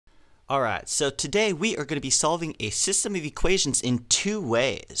Alright, so today we are going to be solving a system of equations in two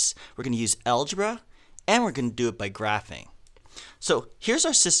ways. We're going to use algebra and we're going to do it by graphing. So here's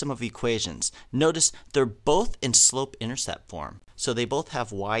our system of equations. Notice they're both in slope-intercept form. So they both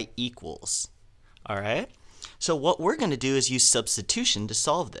have y equals. Alright, so what we're going to do is use substitution to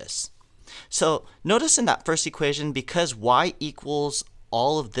solve this. So notice in that first equation, because y equals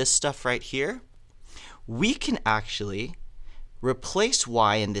all of this stuff right here, we can actually replace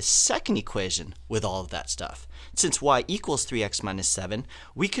y in this second equation with all of that stuff. Since y equals 3x minus 7,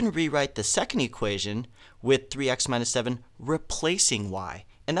 we can rewrite the second equation with 3x minus 7 replacing y.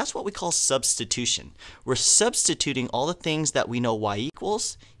 And that's what we call substitution. We're substituting all the things that we know y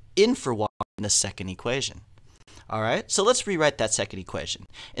equals in for y in the second equation. Alright, so let's rewrite that second equation.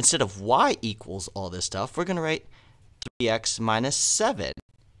 Instead of y equals all this stuff, we're going to write 3x minus 7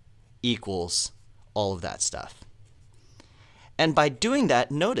 equals all of that stuff. And by doing that,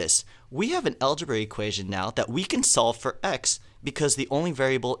 notice we have an algebra equation now that we can solve for x because the only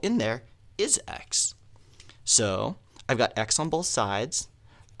variable in there is x. So I've got x on both sides.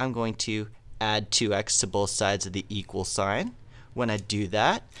 I'm going to add 2x to both sides of the equal sign. When I do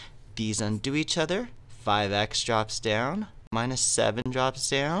that, these undo each other. 5x drops down, minus 7 drops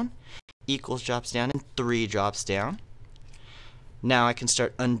down, equals drops down, and 3 drops down. Now I can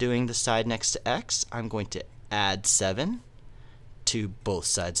start undoing the side next to x. I'm going to add 7 to both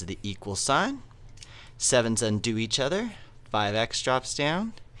sides of the equal sign. 7's undo each other. 5x drops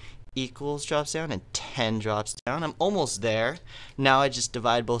down, equals drops down, and 10 drops down. I'm almost there. Now I just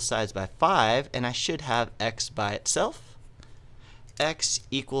divide both sides by 5, and I should have x by itself. X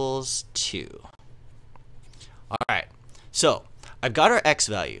equals 2. Alright, so I've got our x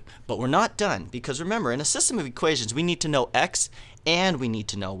value, but we're not done because remember, in a system of equations, we need to know x and we need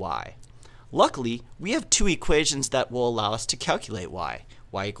to know y. Luckily, we have two equations that will allow us to calculate y.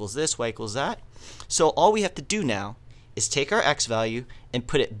 Y equals this, y equals that. So all we have to do now is take our x value and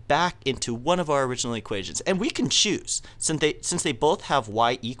put it back into one of our original equations. And we can choose. Since they both have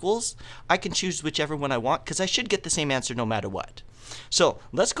y equals, I can choose whichever one I want because I should get the same answer no matter what. So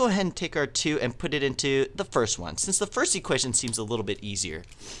let's go ahead and take our 2 and put it into the first one, since the first equation seems a little bit easier.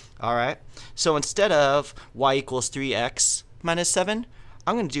 Alright, so instead of y equals 3x minus 7,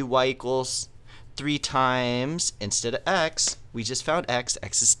 I'm going to do y equals 3 times, instead of x, we just found x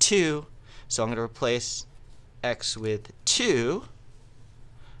is 2. So I'm going to replace x with 2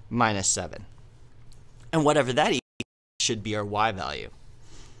 minus 7. And whatever that equals should be our y value.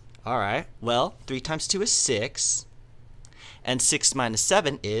 Alright, well, 3 times 2 is 6. And 6 minus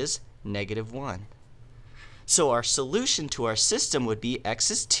 7 is negative 1. So our solution to our system would be x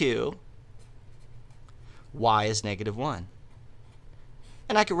is 2, y is negative 1.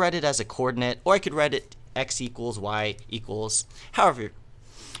 And I could write it as a coordinate, or I could write it x equals, y equals, however.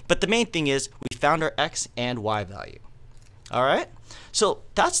 But the main thing is we found our x and y value. Alright? So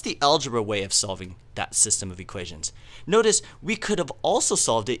that's the algebra way of solving that system of equations. Notice we could have also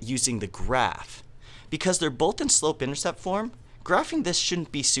solved it using the graph. Because they're both in slope-intercept form, graphing this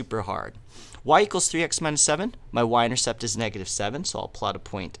shouldn't be super hard. Y equals 3x minus 7. My y-intercept is negative 7, so I'll plot a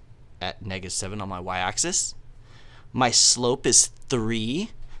point at negative 7 on my y-axis. My slope is 3,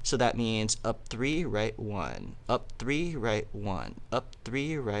 so that means up 3, right 1. Up 3, right 1. Up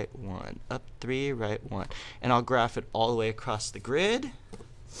 3, right 1. Up 3, right 1. And I'll graph it all the way across the grid.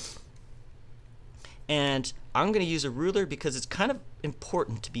 And I'm going to use a ruler because it's kind of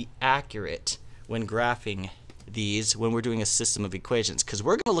important to be accurate when graphing these when we're doing a system of equations, because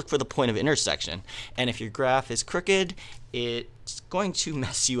we're going to look for the point of intersection, and if your graph is crooked, it's going to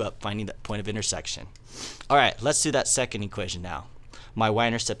mess you up finding that point of intersection. Alright, let's do that second equation now. My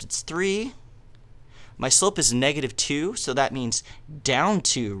y-intercept is 3. My slope is negative 2, so that means down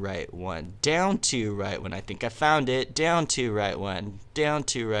 2, right 1. Down 2, right 1. I think I found it. Down 2, right 1. Down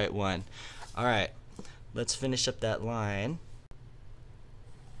 2, right 1. Alright, let's finish up that line.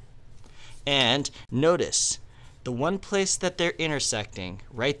 And notice the one place that they're intersecting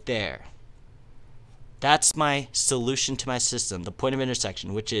right there, that's my solution to my system, the point of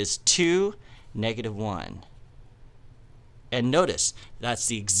intersection, which is 2, negative 1. And notice that's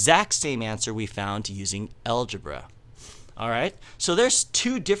the exact same answer we found using algebra. Alright, so there's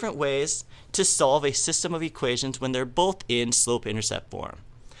two different ways to solve a system of equations when they're both in slope-intercept form.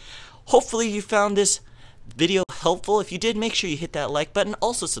 Hopefully you found this video helpful. If you did, make sure you hit that like button.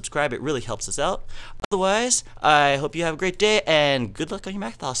 Also subscribe, it really helps us out. Otherwise, I hope you have a great day and good luck on your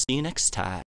math. I'll see you next time.